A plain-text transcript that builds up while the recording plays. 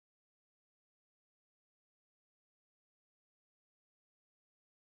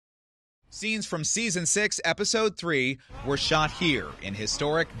Scenes from Season 6, Episode 3 were shot here in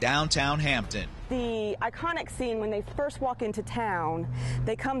historic downtown Hampton. The iconic scene when they first walk into town,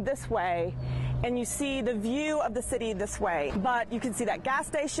 they come this way, and you see the view of the city this way. But you can see that gas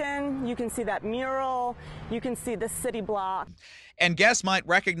station, you can see that mural, you can see the city block. And guests might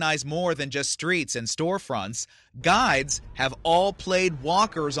recognize more than just streets and storefronts. Guides have all played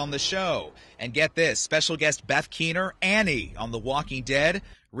walkers on the show. And get this, special guest Beth Keener, Annie on The Walking Dead,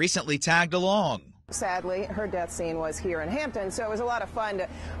 recently tagged along. Sadly, her death scene was here in Hampton, so it was a lot of fun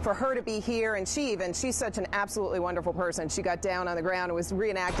for her to be here, and she's such an absolutely wonderful person. She got down on the ground and was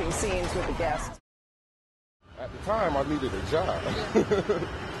reenacting scenes with the guests. At the time, I needed a job.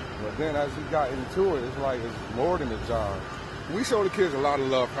 But then as we got into it, it's like it's more than a job. We show the kids a lot of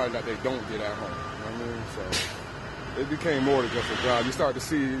love probably that they don't get at home. You know what I mean? So it became more than just a job. You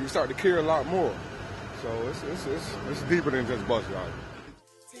start to care a lot more. So it's deeper than just bus driving.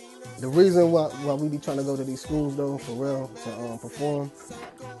 The reason why we be trying to go to these schools, though, for real, to perform,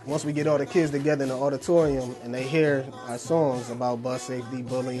 once we get all the kids together in the auditorium and they hear our songs about bus safety,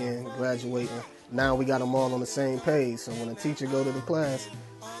 bullying, graduating, now we got them all on the same page. So when a teacher go to the class,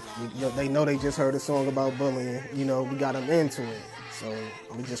 they know they just heard a song about bullying. You know, we got them into it. So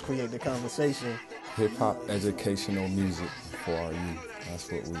we just create the conversation. Hip-hop educational music for our youth.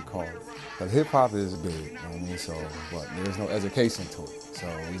 That's what we call it. Because hip-hop is big, you know what I mean? So, but there's no education to it. So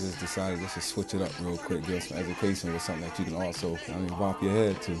we just decided just to switch it up real quick, give some education with something that you can also, bump your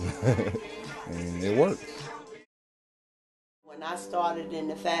head to. And it works. When I started in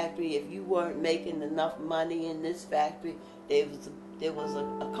the factory, if you weren't making enough money in this factory, there was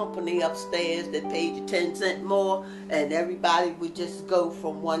a company upstairs that paid you 10 cents more, and everybody would just go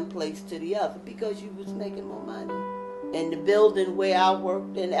from one place to the other because you was making more money. In the building where I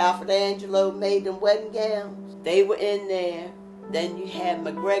worked in, Alfred Angelo made them wedding gowns. They were in there. Then you had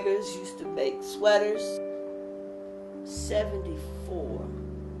McGregor's used to make sweaters. 74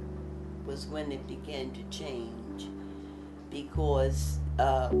 was when it began to change, because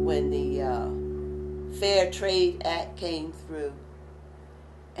when the Fair Trade Act came through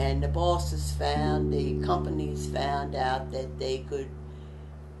and the bosses the companies found out that they could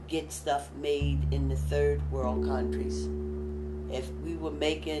get stuff made in the third world countries. If we were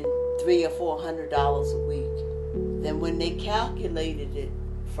making $300 or $400 a week, then when they calculated it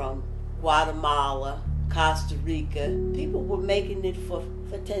from Guatemala, Costa Rica, people were making it for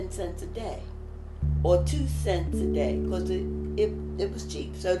 10 cents a day or 2 cents a day because it was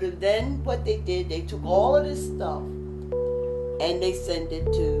cheap. So then what they did, they took all of this stuff and they sent it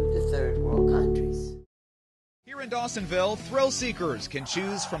to the third world countries. Here in Dawsonville, thrill seekers can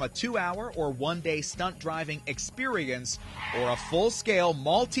choose from a 2-hour or 1-day stunt driving experience or a full-scale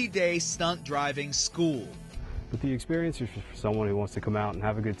multi-day stunt driving school. But the experience is for someone who wants to come out and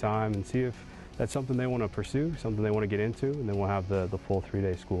have a good time and see if that's something they want to pursue, something they want to get into, and then we'll have the full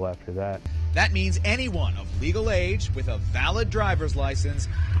 3-day school after that. That means anyone of legal age with a valid driver's license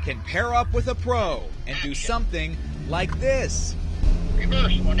can pair up with a pro and do something like this.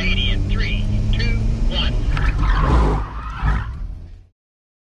 Reverse 180 in 3, 2, 1.